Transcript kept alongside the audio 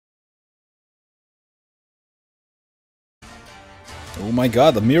Oh my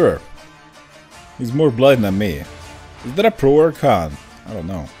god, a mirror. He's more bloody than me. Is that a pro or a con? I don't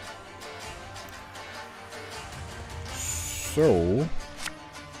know. So...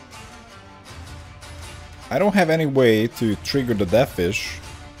 I don't have any way to trigger the DeathWish,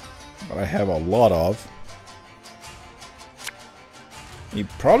 but I have a lot of. He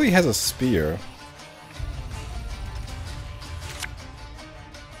probably has a spear.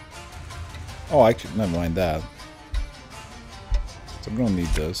 Oh, actually, never mind that. So I'm gonna need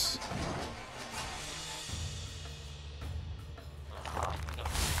this.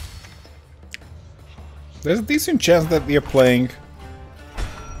 There's a decent chance that we are playing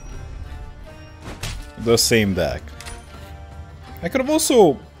the same deck. I could have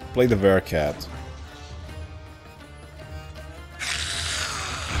also played the Bearcat.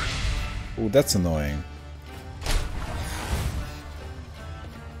 Oh, that's annoying.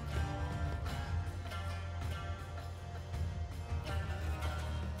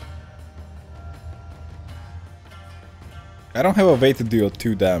 I don't have a way to deal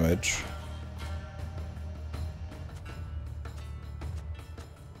 2 damage.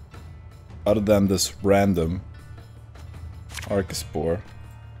 Other than this random Archespore.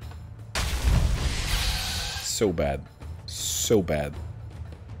 So bad. So bad.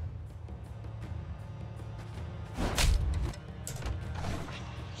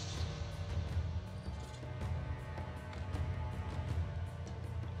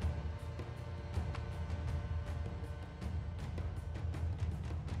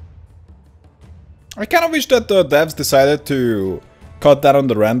 I kind of wish that the devs decided to cut down on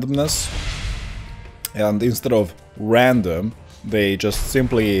the randomness. And instead of random, they just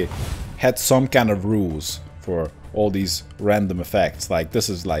simply had some kind of rules for all these random effects. Like, this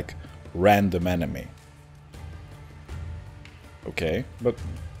is like random enemy. Okay, but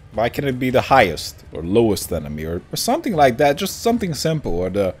why can't it be the highest or lowest enemy or something like that? Just something simple, or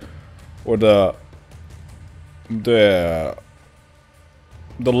the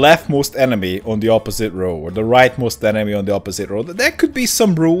leftmost enemy on the opposite row, or the rightmost enemy on the opposite row. There could be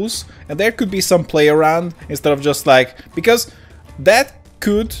some rules, and there could be some play around, instead of just like, because that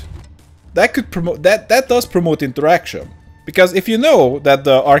does promote interaction. Because if you know that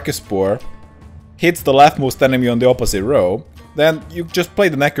the Archespore hits the leftmost enemy on the opposite row, then you just play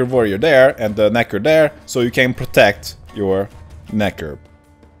the Necker Warrior there and the Necker there, so you can protect your Necker.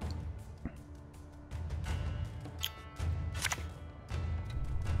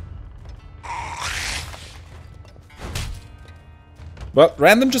 But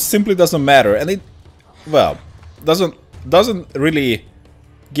random just simply doesn't matter, and it, well, doesn't really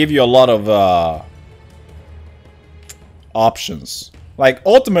give you a lot of options. Like,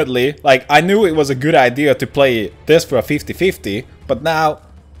 ultimately, like, I knew it was a good idea to play this for a 50-50, but now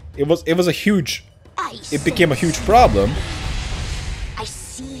it was a huge, it became a huge problem. I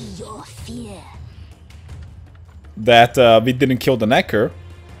see your fear. That we didn't kill the Necker,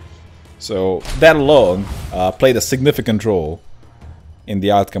 so that alone played a significant role in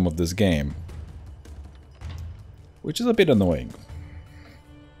the outcome of this game, which is a bit annoying.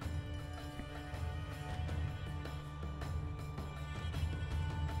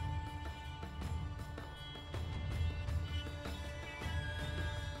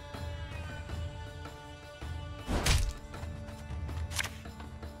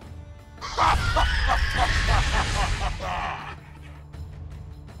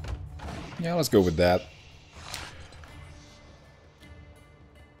 Yeah, let's go with that.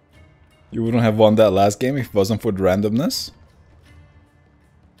 You wouldn't have won that last game if it wasn't for the randomness?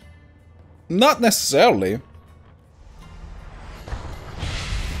 Not necessarily.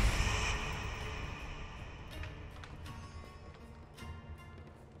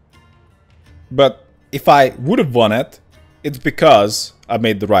 But if I would have won it, it's because I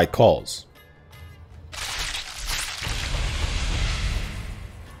made the right calls.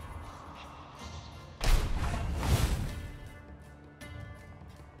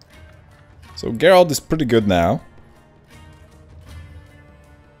 So Geralt is pretty good now.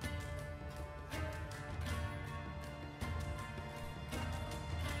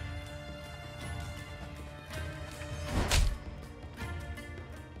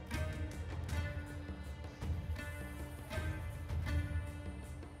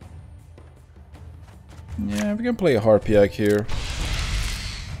 Yeah, we can play a Harpiak here.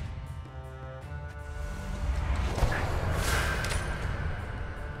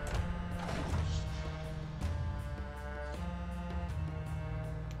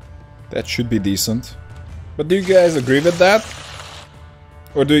 That should be decent. But do you guys agree with that?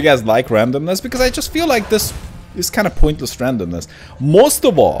 Or do you guys like randomness? Because I just feel like this is kind of pointless randomness. Most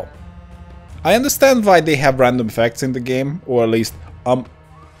of all, I understand why they have random effects in the game, or at least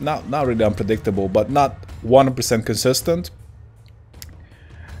not really unpredictable, but not 100% consistent.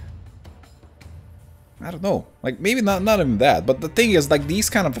 I don't know, like maybe not even that, but the thing is, like, these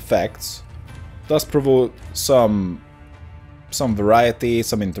kind of effects does provoke some variety,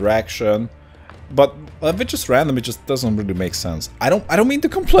 some interaction, but if it's just random, it just doesn't really make sense. I don't mean to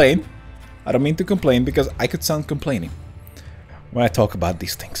complain. I don't mean to complain because I could sound complaining when I talk about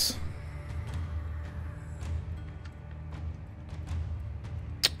these things.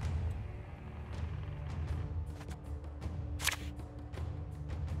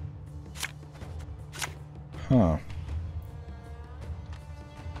 Huh.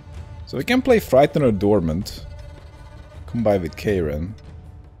 So we can play Frightened or Dormant, combined with Karen.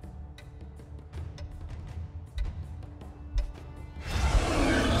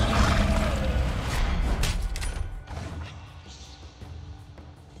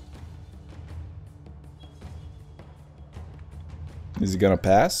 Is he gonna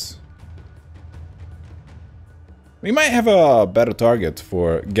pass? We might have a better target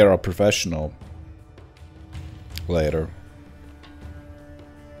for Get Up Professional later.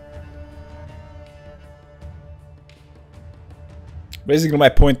 Basically, my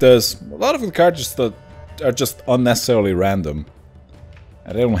point is, a lot of the cards are just unnecessarily random.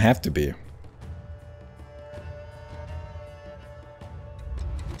 And they don't have to be.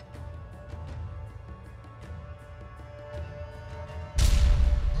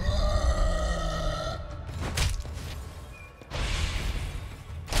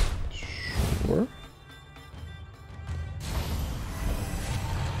 Sure.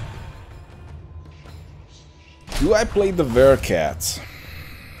 Do I play the Vercat?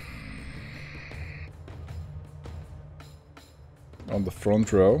 On the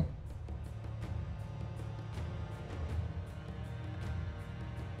front row.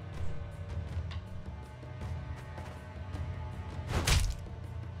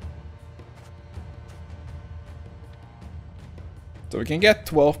 So we can get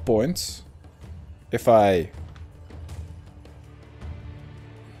 12 points if I...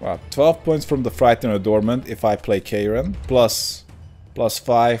 Wow, 12 points from the Frightened or Dormant if I play Karen, plus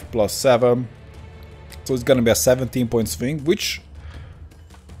 5, plus 7. So it's gonna be a 17-point swing, which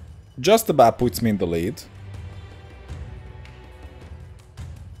just about puts me in the lead.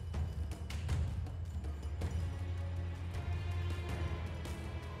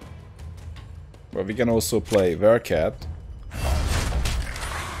 But we can also play Vercat.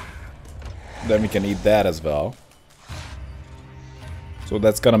 Then we can eat that as well. So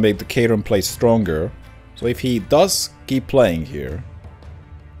that's gonna make the Karen play stronger. So if he does keep playing here,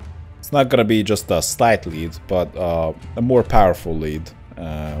 it's not gonna be just a slight lead, but a more powerful lead,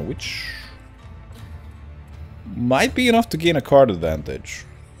 which might be enough to gain a card advantage.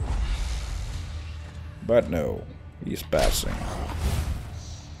 But no, he's passing.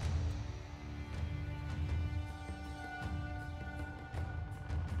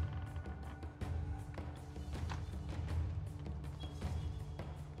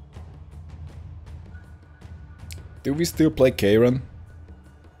 Do we still play Karen?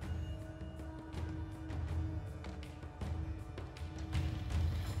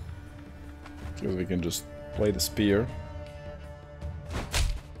 Because we can just play the spear.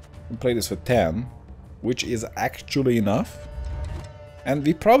 And play this for 10, which is actually enough. And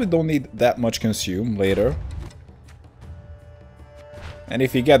we probably don't need that much consume later. And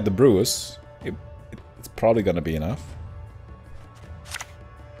if we get the Bruce, it's probably gonna be enough.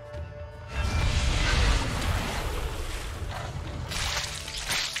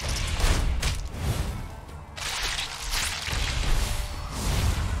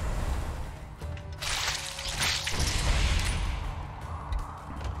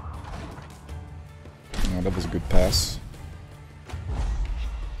 That was a good pass.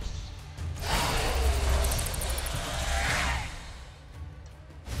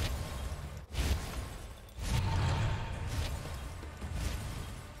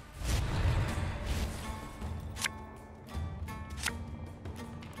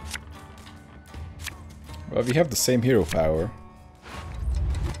 Well, we have the same hero power.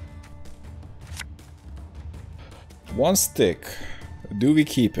 One stick. Do we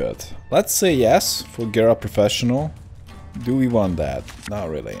keep it? Let's say yes for Gera Professional. Do we want that? Not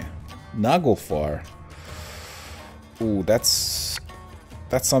really. Naglfar. Ooh, that's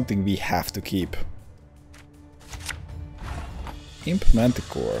something we have to keep. Imp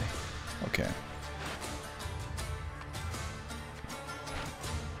Manticore. Okay.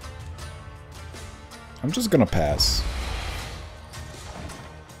 I'm just gonna pass.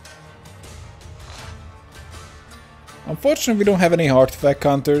 Unfortunately, we don't have any artifact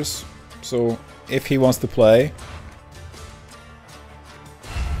counters, so if he wants to play,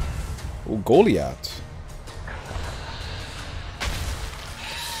 Oh, Goliath.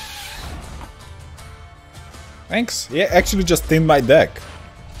 Thanks. Yeah, actually just thinned my deck.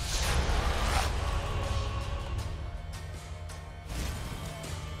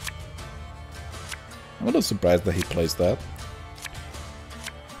 I'm a little surprised that he plays that.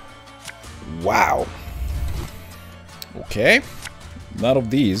 Wow. Okay. None of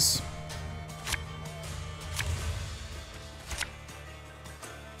these.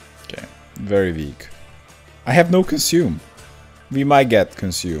 Okay. Very weak. I have no consume. We might get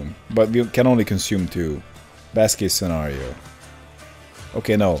consume, but we can only consume 2. Best case scenario.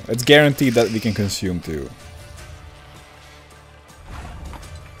 Okay, no. It's guaranteed that we can consume 2.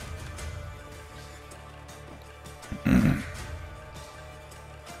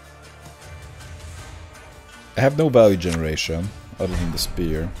 I have no value generation other than the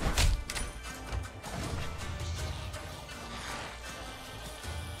spear.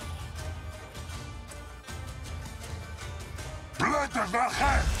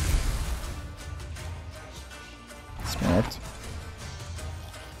 Smart.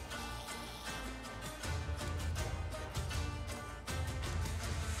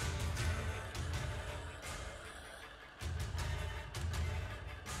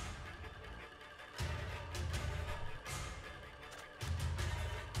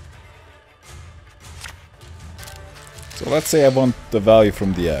 So let's say I want the value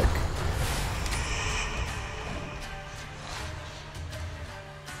from the egg.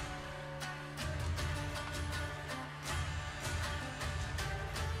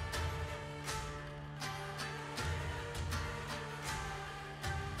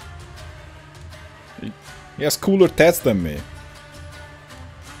 He has cooler tats than me.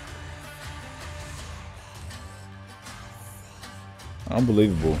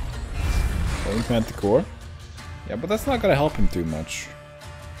 Unbelievable. Going Manticore. Yeah, but that's not gonna help him too much.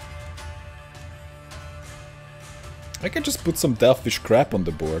 I can just put some DeathWish crap on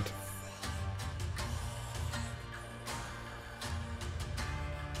the board.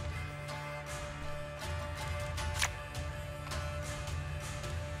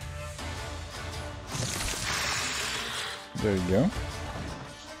 There you go.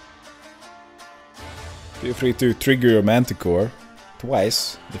 Feel free to trigger your Manticore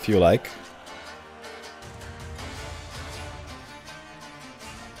twice if you like.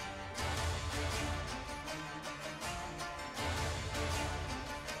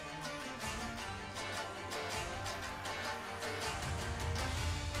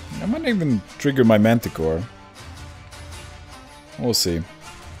 I might even trigger my Manticore. We'll see.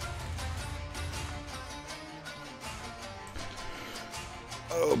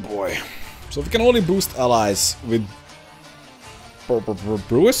 Oh boy. So we can only boost allies with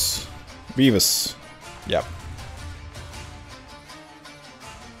Brewis? Beavis. Yep.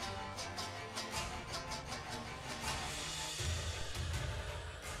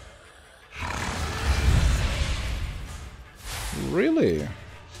 Really?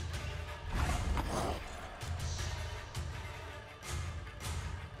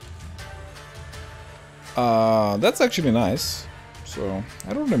 That's actually nice. So,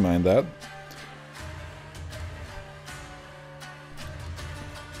 I don't really mind that.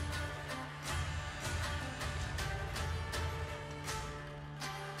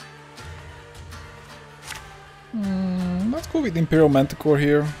 Let's go with Imperial Manticore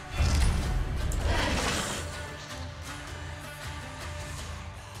here.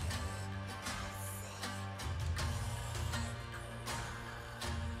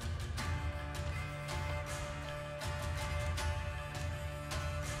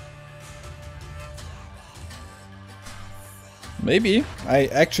 Maybe I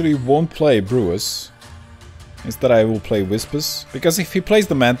actually won't play Brewis. Instead I will play Wispus. Because if he plays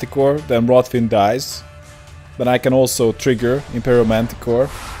the Manticore, then Rotfin dies. Then I can also trigger Imperial Manticore.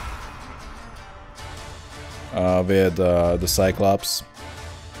 With the Cyclops.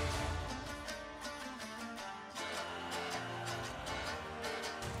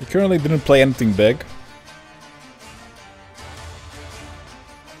 He currently didn't play anything big.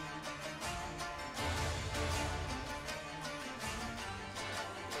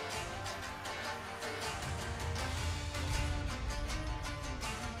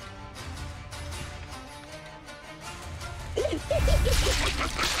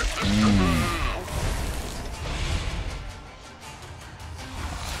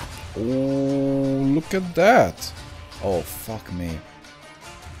 Oh, look at that. Oh, fuck me.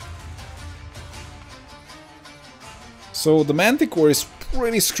 So the Manticore is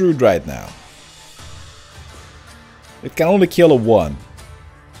pretty screwed right now. It can only kill a 1.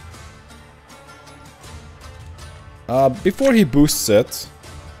 Before he boosts it,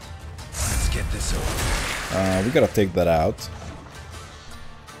 We gotta take that out.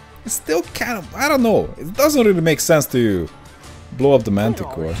 It's still kind of... I don't know. It doesn't really make sense to blow up the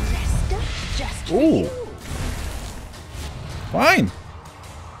Manticore. Ooh. Fine.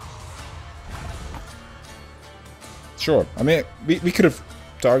 Sure. I mean, we could have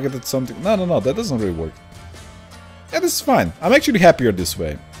targeted something. No, that doesn't really work. Yeah, this is fine. I'm actually happier this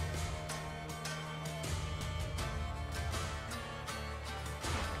way.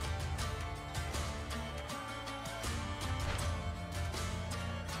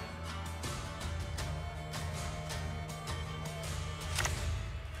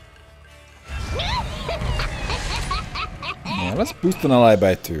 Yeah, let's boost an ally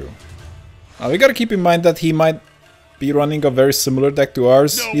by 2. We gotta keep in mind that he might be running a very similar deck to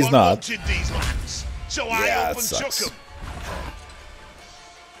ours. He's not. Yeah, it sucks.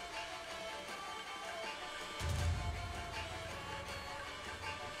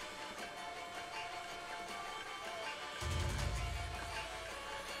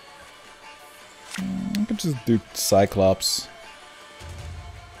 I could just do Cyclops.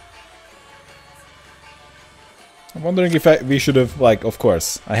 I'm wondering if we should have, like, of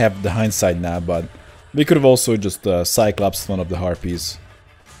course, I have the hindsight now, but we could have also just Cyclops one of the Harpies.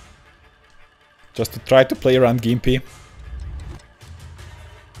 Just to try to play around Gimpy.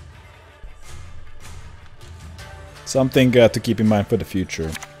 Something to keep in mind for the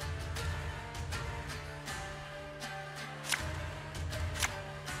future.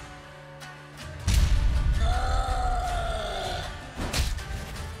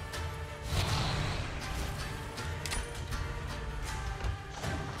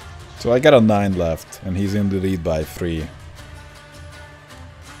 So I got a 9 left, and he's in the lead by 3.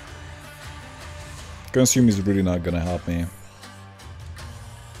 Consume is really not gonna help me.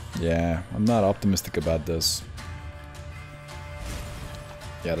 Yeah, I'm not optimistic about this.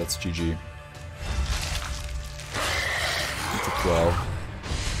 Yeah, that's GG. It's a 12.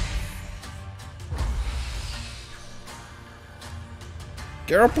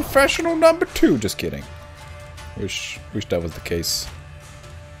 Get a professional number 2! Just kidding. Wish that was the case.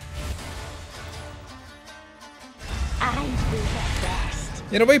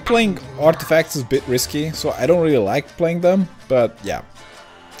 In a way, playing artifacts is a bit risky, so I don't really like playing them, but yeah.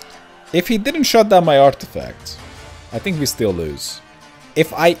 If he didn't shut down my artifact, I think we still lose.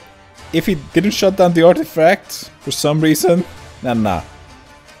 If he didn't shut down the artifact for some reason, nah.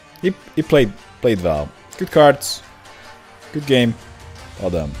 He played well. Good cards, good game, well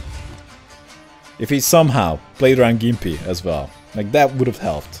done. If he somehow played around Gimpy as well, like that would have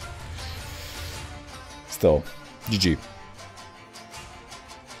helped. Still, GG.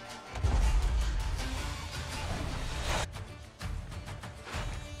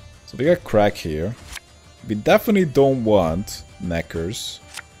 So we got Crach here. We definitely don't want Neckers.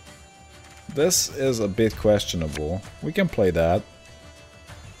 This is a bit questionable. We can play that.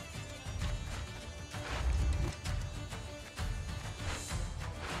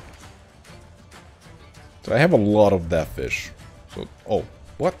 So I have a lot of DeathWish. So, oh,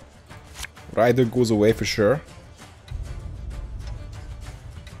 what? Rider goes away for sure.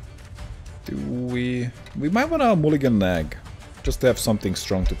 Do we might want to mulligan Nag. Just to have something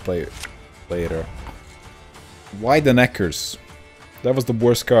strong to play later. Why the Neckers? That was the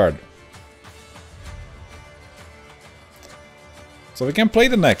worst card. So we can play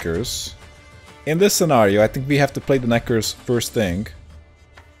the Neckers. In this scenario, I think we have to play the Neckers first thing.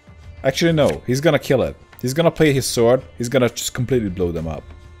 Actually, no. He's gonna kill it. He's gonna play his sword. He's gonna just completely blow them up.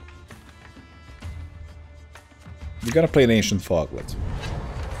 We're gonna play an Ancient Foglet.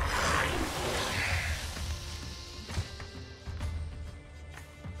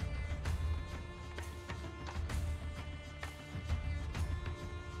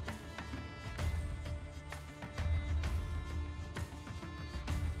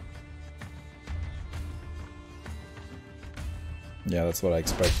 Yeah, that's what I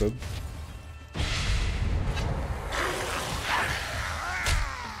expected.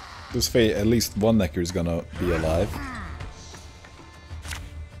 This way, at least one Necker is gonna be alive.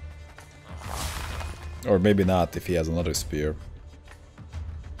 Or maybe not, if he has another spear.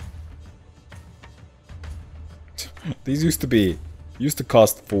 These used to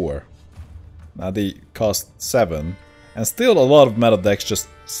cost 4. Now they cost 7. And still a lot of meta decks just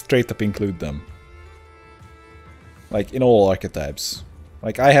straight up include them. Like, in all archetypes.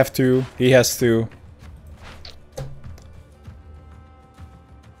 Like, I have 2, he has 2.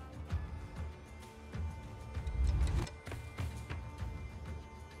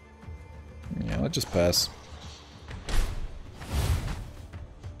 Yeah, let's just pass.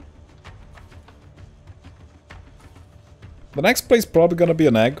 The next play is probably gonna be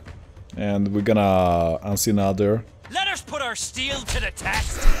an egg. And we're gonna unsee another. Let us put our steel to the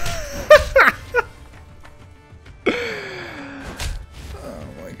test. Oh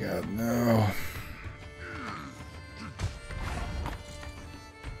my god, no.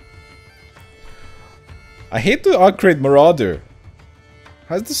 I hate to upgrade Marauder.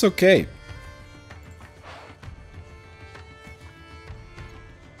 How's this okay?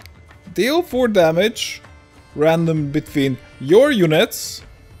 Deal 4 damage, random between your units,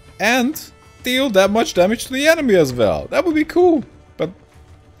 and deal that much damage to the enemy as well. That would be cool, but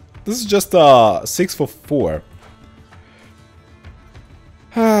this is just 6 for 4.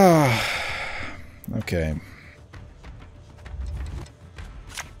 Okay.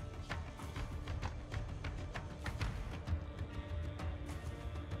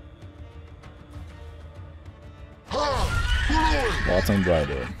 Bottom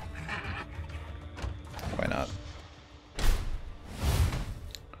Rider. Why not?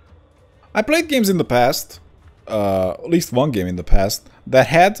 I played games in the past, at least one game in the past, that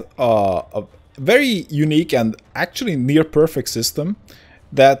had a very unique and actually near perfect system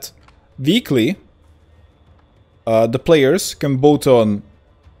that weekly the players can vote on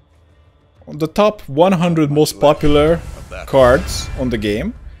the top 100 most popular cards on the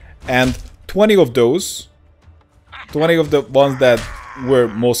game, and 20 of those, 20 of the ones that were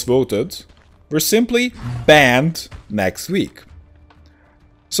most voted, were simply banned next week.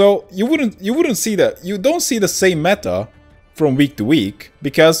 So you wouldn't see that. You don't see the same meta from week to week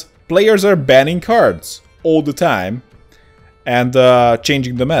because players are banning cards all the time and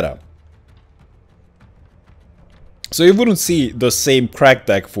changing the meta. So you wouldn't see the same Crach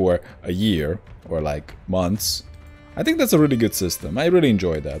deck for a year or like months. I think that's a really good system. I really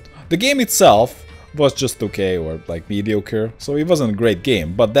enjoyed that. The game itself was just okay or like mediocre, so it wasn't a great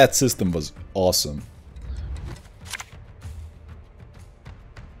game, but that system was awesome.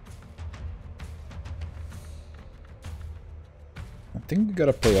 I think we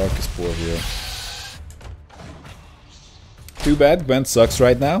gotta play Archispore here. Too bad Gwent sucks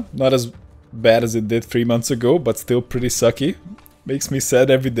right now. Not as bad as it did 3 months ago, but still pretty sucky. Makes me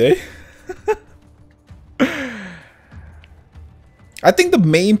sad every day. I think the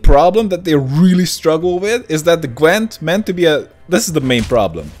main problem that they really struggle with is that the Gwent meant to be a... This is the main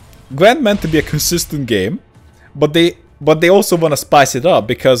problem. Gwent meant to be a consistent game, but they also want to spice it up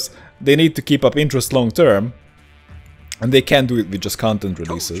because they need to keep up interest long term, and they can't do it with just content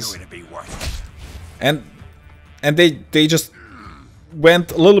releases. And they just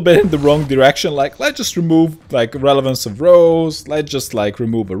went a little bit in the wrong direction. Like, let's just remove like relevance of rows. Let's just like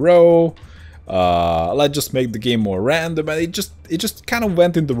remove a row. Let's just make the game more random, and it just kind of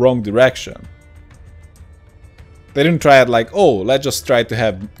went in the wrong direction. They didn't try it like, oh, let's just try to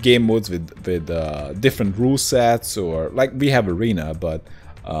have game modes with different rule sets, or like we have Arena, but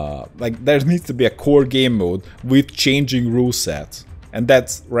like there needs to be a core game mode with changing rule sets, and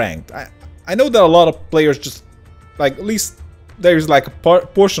that's ranked. I know that a lot of players just like, at least there's like a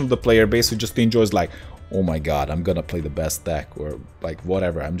portion of the player base who just enjoys like, oh my god, I'm gonna play the best deck, or like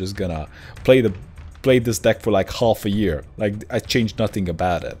whatever, I'm just gonna play this deck for like half a year. Like, I changed nothing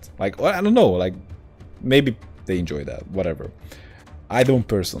about it. Like, I don't know, like maybe they enjoy that, whatever. I don't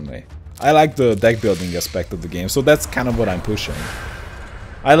personally. I like the deck building aspect of the game, so that's kind of what I'm pushing.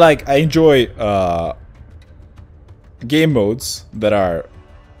 I enjoy game modes that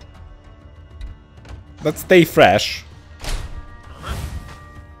stay fresh.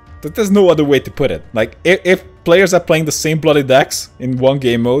 That there's no other way to put it. Like, if players are playing the same bloody decks in one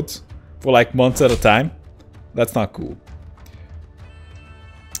game mode for like months at a time, that's not cool.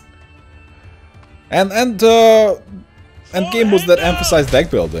 And game modes that emphasize deck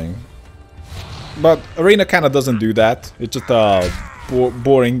building. But Arena kind of doesn't do that. It's just a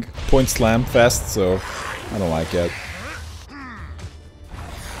boring point slam fest, so I don't like it.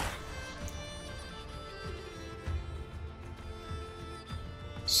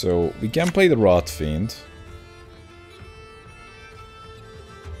 So we can play the Rot Fiend.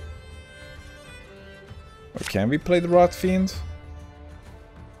 Or can we play the Rot Fiend?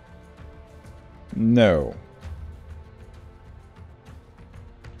 No.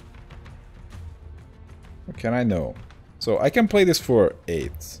 Or can I? No. So I can play this for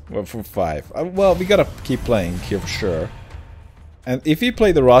 8. Well, for 5. Well, we gotta keep playing here for sure. And if we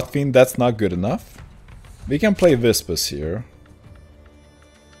play the Rot Fiend, that's not good enough. We can play Vispus here.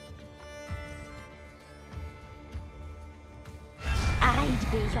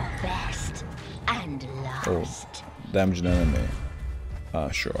 I'd be your best and last. Oh, damage an enemy.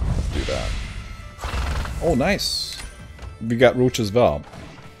 Sure, let's do that. Oh, nice. We got Roach as well.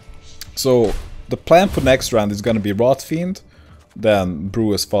 So the plan for next round is gonna be Rot Fiend, then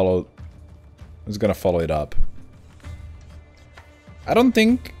Brew is followed is gonna follow it up. I don't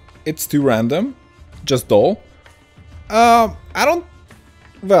think it's too random, just dull. I don't...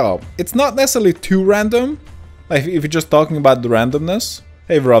 Well, it's not necessarily too random, like if you're just talking about the randomness.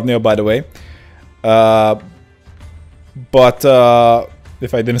 Hey Vrovnio, by the way. But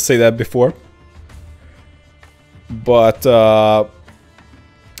if I didn't say that before. But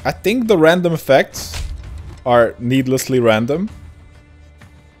I think the random effects are needlessly random.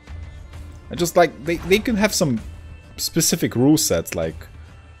 I just like they can have some specific rule sets, like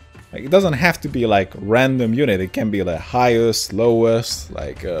it doesn't have to be like random unit. It can be like highest, lowest,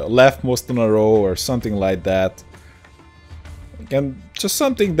 like leftmost in a row or something like that. And just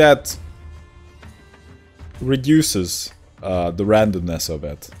something that reduces the randomness of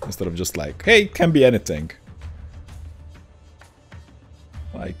it, instead of just like, hey, it can be anything.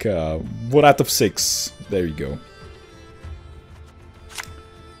 Like 1 out of 6. There you go.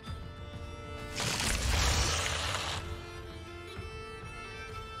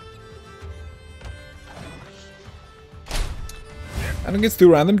 I think it's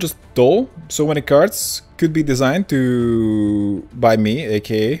too random, just dull. So many cards could be designed to by me,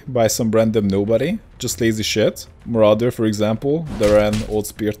 aka by some random nobody. Just lazy shit. Marauder, for example, Duran, Old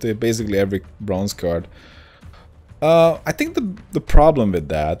Spirited, basically every bronze card. I think the problem with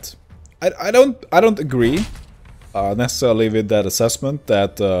that, I don't agree necessarily with that assessment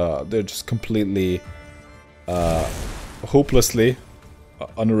that they're just completely hopelessly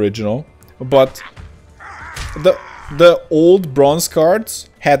unoriginal. But the old bronze cards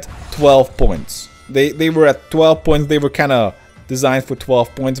had 12 points. They were at 12 points. They were kind of designed for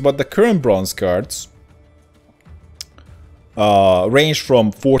 12 points. But the current bronze cards range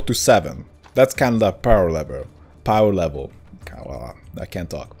from 4 to 7. That's kind of the power level. Well, I can't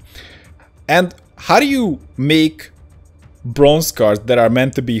talk. And how do you make bronze cards that are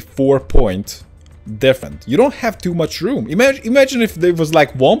meant to be 4 point different? You don't have too much room. Imagine if there was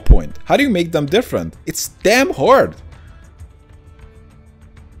like 1 point. How do you make them different? It's damn hard.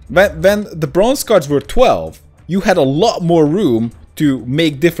 When the bronze cards were 12, you had a lot more room to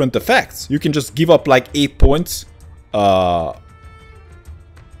make different effects. You can just give up like 8 points.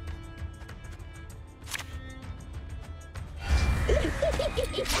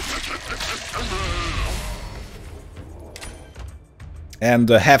 And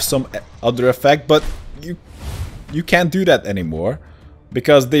have some other effect, but you can't do that anymore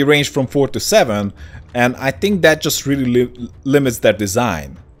because they range from 4 to 7, and I think that just really limits their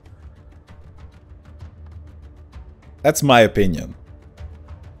design. That's my opinion.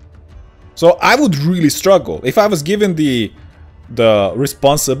 So I would really struggle if I was given the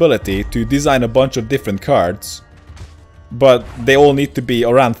responsibility to design a bunch of different cards, but they all need to be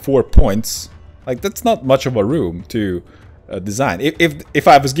around 4 points. Like, that's not much of a room to design. If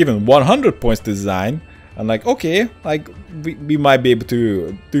I was given 100 points to design, I'm like, okay, like we might be able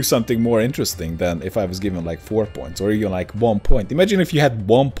to do something more interesting than if I was given like 4 points or even like 1 point. Imagine if you had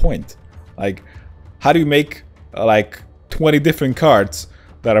 1 point. Like, how do you make like 20 different cards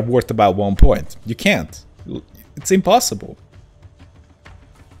that are worth about 1 point? You can't. It's impossible.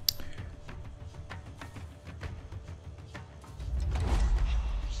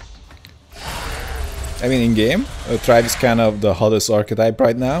 I mean, in game, Tribe is kind of the hottest archetype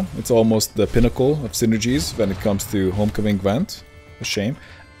right now. It's almost the pinnacle of synergies when it comes to Homecoming Gwent. A shame.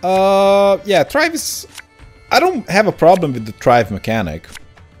 Yeah, Tribe is... I don't have a problem with the Tribe mechanic.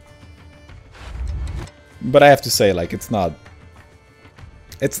 But I have to say, like, it's not...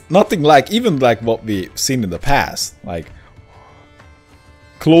 It's nothing like, even like what we've seen in the past. Like,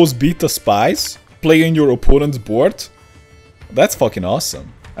 close beta spies, play on your opponent's board. That's fucking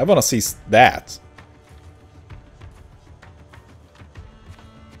awesome. I wanna see that.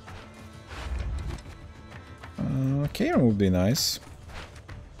 Karen would be nice.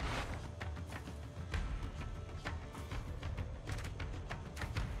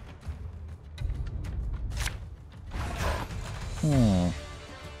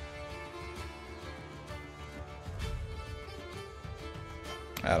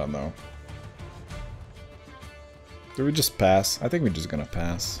 I don't know. Do we just pass? I think we're just gonna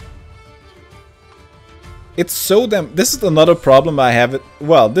pass. It's so damn... This is another problem I have.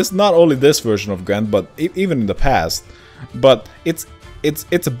 Well, this not only this version of Gwent, but even in the past. But it's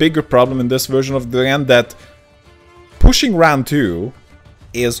a bigger problem in this version of Gwent that pushing round 2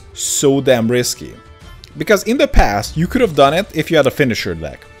 is so damn risky. Because in the past, you could have done it if you had a finisher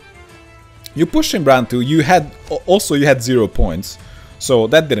deck. You pushed in round 2, you had 0 points, so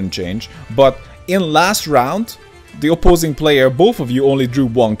that didn't change. But in last round, the opposing player, both of you only drew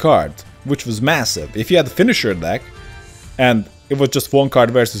 1 card, which was massive. If you had a finisher deck, and it was just one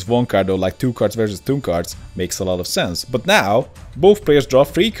card versus one card, or like 2 cards versus 2 cards, makes a lot of sense. But now, both players draw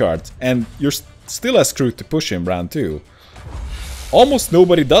 3 cards, and you're still as screwed to push him round 2. Almost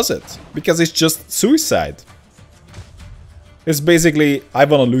nobody does it, because it's just suicide. It's basically, I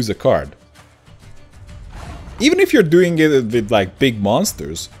wanna lose a card. Even if you're doing it with like big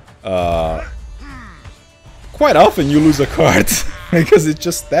monsters, quite often you lose a card, because it's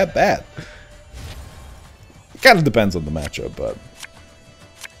just that bad. It kind of depends on the matchup, but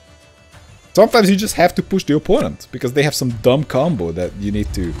sometimes you just have to push the opponent, because they have some dumb combo that you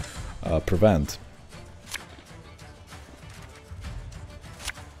need to prevent.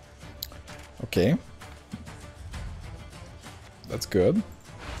 Okay. That's good.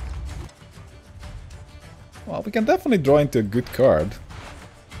 Well, we can definitely draw into a good card.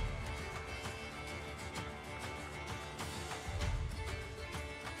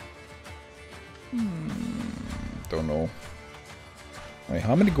 Don't know. Wait,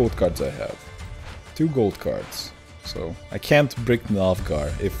 how many gold cards I have? 2 gold cards. So I can't break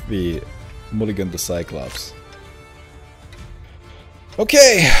Nalfgaard if we mulligan the Cyclops.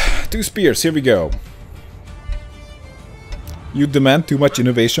 Okay, 2 spears, here we go. You demand too much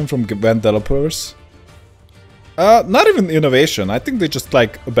innovation from Gwent developers? Not even innovation, I think they just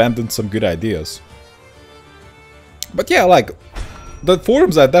like abandoned some good ideas. But yeah, like, the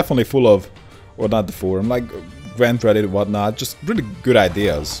forums are definitely full of, or not the forum, like Gwent, Reddit and whatnot, just really good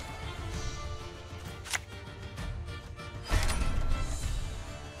ideas.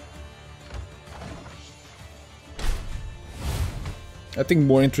 I think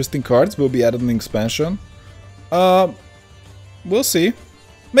more interesting cards will be added in the expansion. We'll see.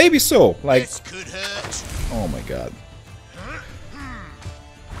 Maybe so. Like, This could hurt. oh my god.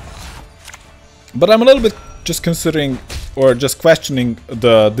 But I'm a little bit just considering, or just questioning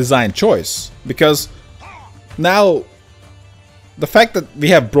the design choice, because now the fact that we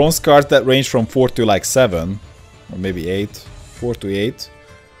have bronze cards that range from 4 to like 7, or maybe 8, 4 to 8,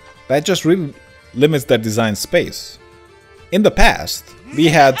 that just really limits their design space. In the past, we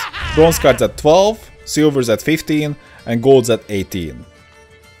had bronze cards at 12, silvers at 15, and golds at 18.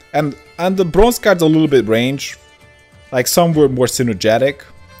 And the bronze cards a little bit range, like some were more synergetic.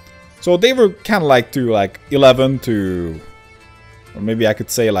 So they were kind of like to like 11 to, or maybe I could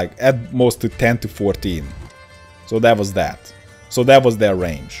say like at most to 10 to 14. So that was that. So that was their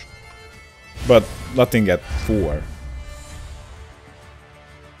range. But nothing at 4.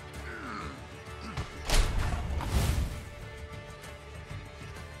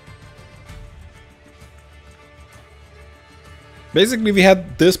 Basically, we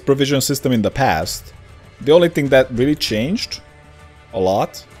had this provision system in the past. The only thing that really changed a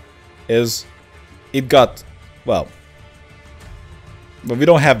lot is it got, well, but we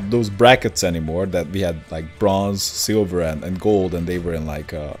don't have those brackets anymore that we had, like bronze, silver, and gold, and they were in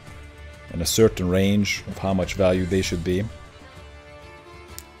like in a certain range of how much value they should be.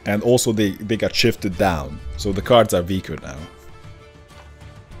 And also they got shifted down, so the cards are weaker now.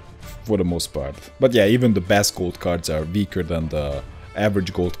 For the most part. But yeah, even the best gold cards are weaker than the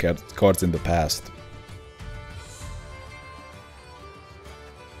average gold cards in the past.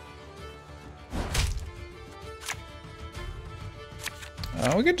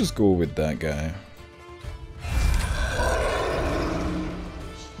 We can just go with that guy.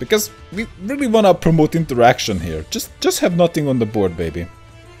 Because we really want to promote interaction here. Just have nothing on the board, baby.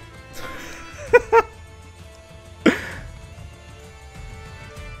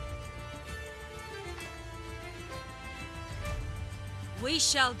 We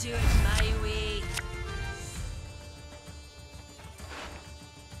shall do it my way.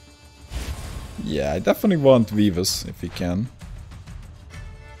 Yeah, I definitely want Vivus if we can.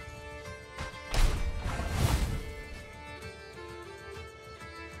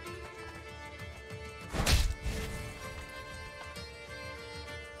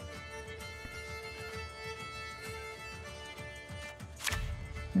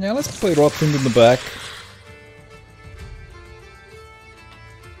 Yeah, let's play Rotfiend in the back.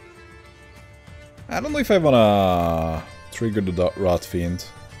 I don't know if I wanna trigger the Rotfiend.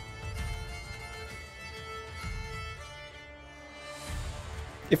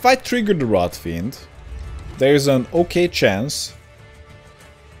 If I trigger the Rotfiend, there's an okay chance,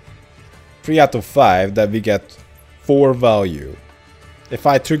 3 out of 5, that we get 4 value. If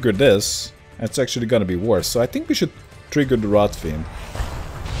I trigger this, it's actually gonna be worse. So I think we should trigger the Rotfiend.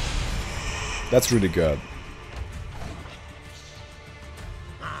 That's really good.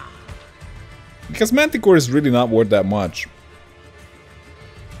 Because Manticore is really not worth that much.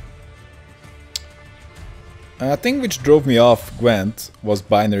 A thing which drove me off Gwent was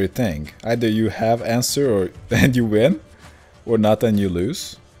binary thing. Either you have answer or and you win, or not and you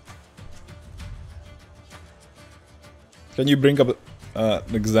lose? Can you bring up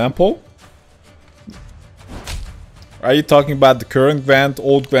an example? Are you talking about the current Gwent,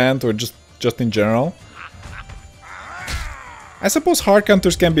 old Gwent, or just in general? I suppose hard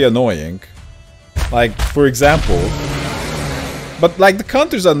counters can be annoying. Like, for example... But, like, the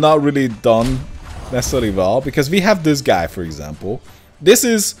counters are not really done necessarily well, because we have this guy, for example. This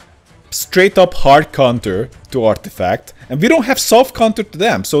is straight up hard counter to artifact, and we don't have soft counter to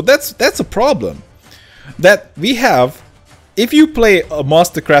them, so that's a problem. That we have... If you play a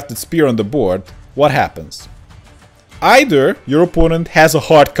mastercrafted spear on the board, what happens? Either your opponent has a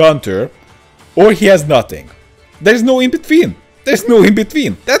hard counter, or he has nothing. There's no in between. There's no in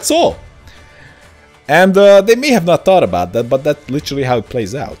between. That's all. And they may have not thought about that, but that's literally how it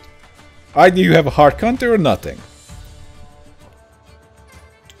plays out. Either you have a hard counter or nothing.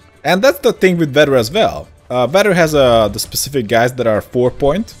 And that's the thing with Vetter as well. Vetter has the specific guys that are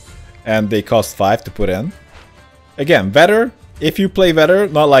 4-point, and they cost 5 to put in. Again, Vetter, if you play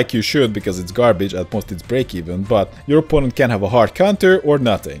Vetter, not like you should because it's garbage, at most it's break even, but your opponent can have a hard counter or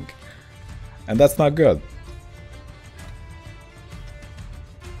nothing. And that's not good.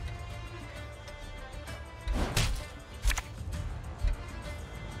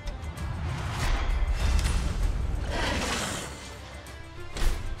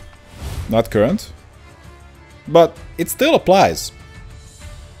 Not current. But it still applies.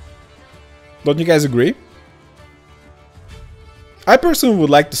 Don't you guys agree? I personally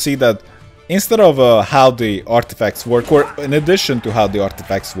would like to see that instead of how the artifacts work, or in addition to how the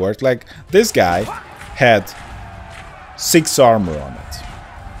artifacts work, like this guy had 6 armor on it.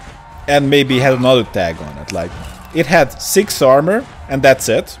 And maybe had another tag on it. Like, it had 6 armor and that's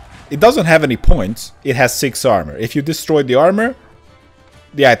it. It doesn't have any points. It has 6 armor. If you destroy the armor,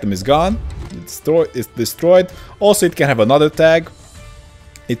 the item is gone. It's destroyed. Also, it can have another tag.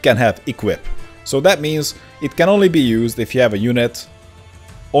 It can have equip. So that means it can only be used if you have a unit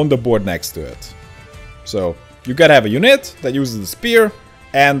on the board next to it. So you gotta have a unit that uses the spear,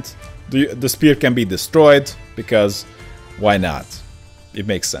 and the spear can be destroyed because why not? It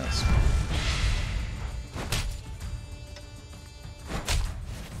makes sense.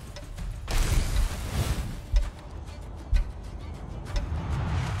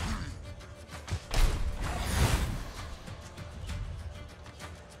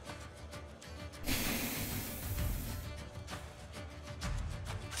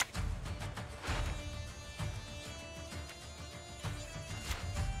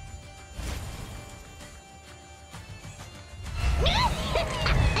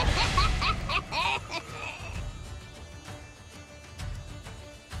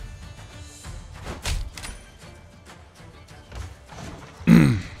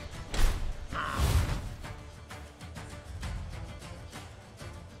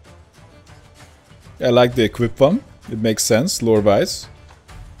 I like the equip one. It makes sense, lore-wise.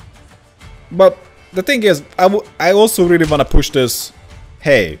 But the thing is, I also really want to push this.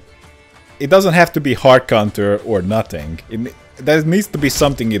 Hey, it doesn't have to be hard counter or nothing. There needs to be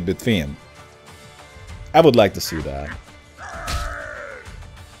something in between. I would like to see that.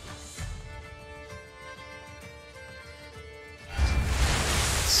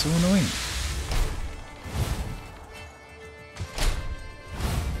 It's so annoying.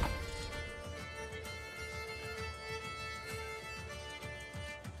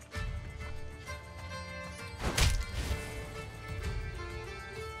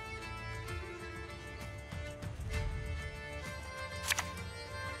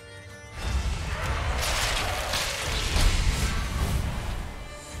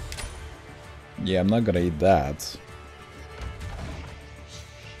 Yeah, I'm not gonna eat that.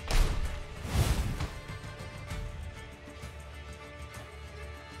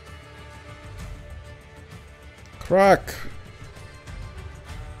 Crach.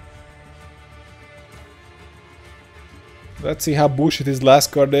 Let's see how bullshit his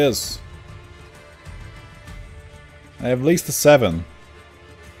last card is. I have at least a 7.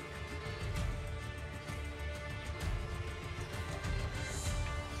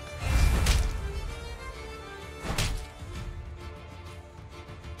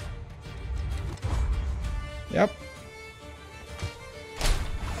 Yep.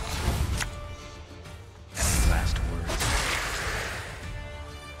 Last words.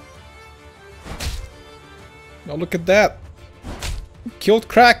 Now look at that. We killed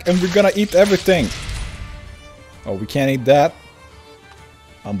Crach and we're gonna eat everything. Oh, we can't eat that?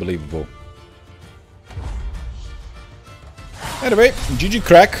 Unbelievable. Anyway, GG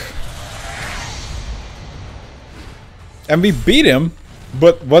Crach. And we beat him,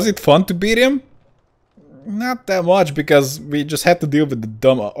 but was it fun to beat him? Not that much, because we just had to deal with the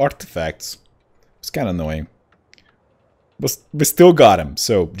dumb artifacts. It's kind of annoying. But we still got him,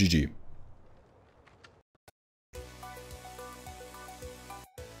 so GG.